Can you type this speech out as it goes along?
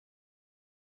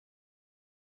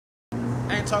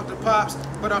ain't talked to Pops,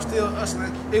 but I'm still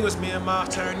hustling. It was me and Mom,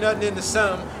 turned nothing into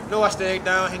something. No, I stayed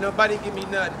down, ain't nobody give me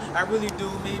nothing. I really do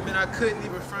me, man, I couldn't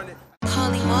even front it.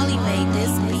 Holly Molly made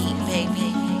this beat,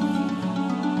 baby.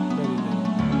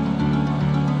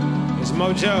 It's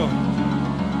Mojo.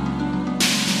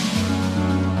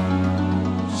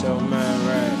 So man,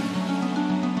 right.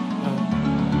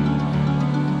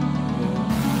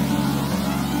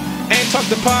 Ain't talk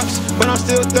to Pops, but I'm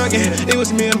still thuggin'. It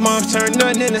was me and Mom, turned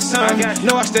nothing into something.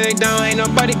 No, I stayed down, ain't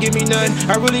nobody give me nothing.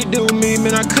 I really do me,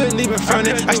 man, I couldn't even front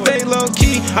it. I stay low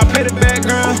key, I pay the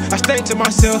background. I stay to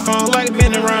myself, I don't like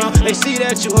being around. They see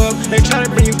that you up, they try to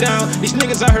bring you down. These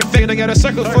niggas out here fake, they got a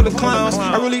circle full of clowns.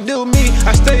 I really do me,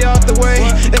 I stay off the way.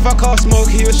 If I call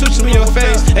smoke, he'll shoot you in your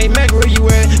face. Hey Mac, where you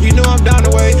at? You know I'm down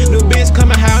the way. New bitch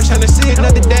coming out, trying to see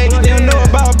another day. They don't know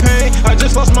about pain, I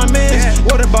just lost my man.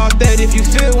 What about that if you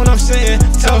feel what I'm saying?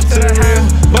 Toast to the real,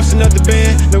 busting up the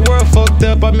band. The world fucked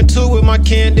up, I'm in two with my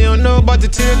kin. They don't know about the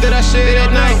tears that I shed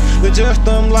at night. The judge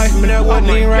thumb life, man, that wasn't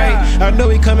even right. I know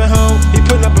he coming home, he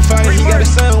putting up a fight. He got a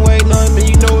son waiting on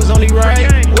me, you know it's only right.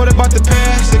 What about the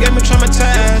past? It got me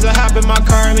traumatized. I hop in my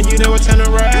car, man, you know what time to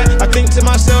ride. I think to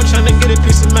myself, trying to get a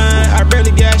peace of mind. I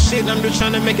barely got shit, I'm just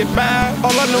trying to make it by.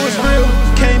 All I know is real,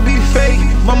 can't be fake.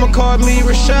 Mama called me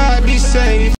Rashad, be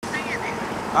safe.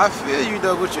 I feel you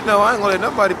though, but you know I ain't gonna let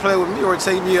nobody play with me or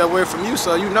take me away from you,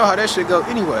 so you know how that shit go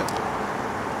anyway.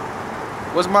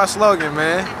 What's my slogan,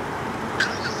 man?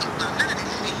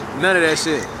 None of that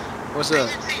shit. What's up?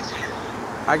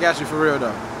 I got you for real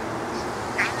though.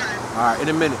 Alright, in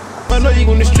a minute. I know you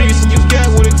on the streets and you got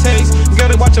what it takes. You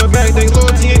gotta watch your back, they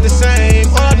loyalty ain't the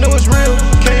same. All I know is real,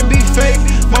 can't be fake.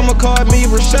 Mama called me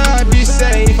Rashad, be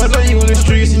safe. I know you on the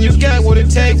streets and you got what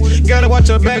it takes. Gotta watch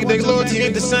your back, they loyalty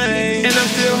ain't the same. And I'm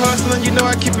still hustling, you know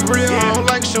I keep it real. I don't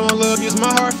like showing love, use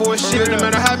my heart for a shield. No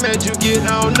matter how mad you get,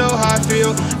 I don't know how I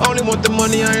feel. Only want the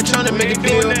money, I ain't trying to make a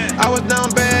deal. I was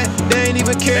down bad, they ain't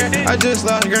even care. I just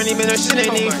lost granny, man, that shit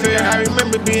ain't even fair. I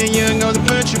remember being young, I was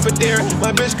playing truth for dare.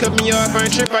 My bitch cut me off, I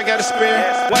ain't trip, I got a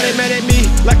spare. Why they mad at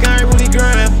me, like I ain't really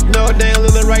grind? No, they ain't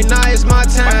living right now, it's my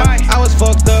time. I was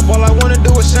fucked up, all I wanna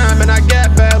do is shine. Man, I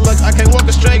got bad luck, I can't walk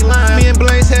a straight line. Me and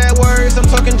Blaze had words, I'm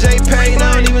talking J-Pay.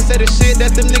 I don't even say the shit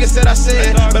that them niggas said I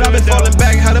said. But I've been falling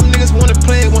back, how them niggas wanna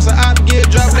play it. Once I op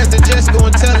get dropped, let the Jets go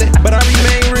and tell it. But I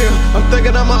remain real, I'm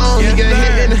thinking on my own. He get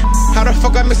hit in. How the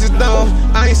fuck I miss his dome?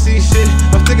 I ain't see shit,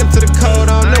 I'm sticking to the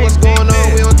code. I don't know what's going on,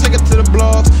 we don't take it to the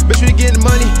blogs. Bitch, we getting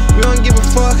money, we don't give a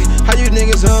fuck. How you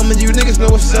niggas and you niggas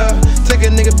know what's up. Take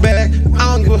a nigga back,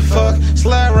 I don't give a fuck.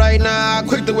 Slide right now, I'm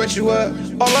quick to wet you up.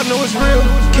 All I know is real,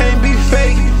 can't be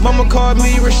fake. Mama called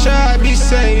me Rashad, be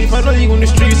safe. I know you on the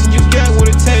streets and you got what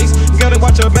it takes. You gotta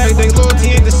watch your back, they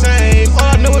loyalty ain't the same. All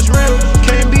I know is real,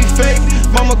 can't be fake.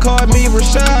 Mama called me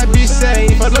Rashad, be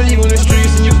safe. I know you on the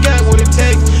streets and you got what it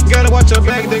takes. You gotta watch your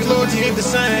back, they loyalty ain't the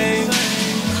same.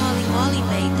 Holly Molly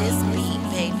made this beat,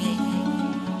 baby.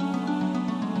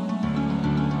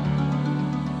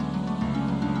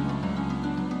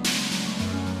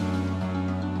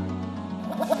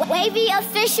 Wavy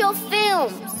official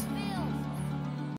films.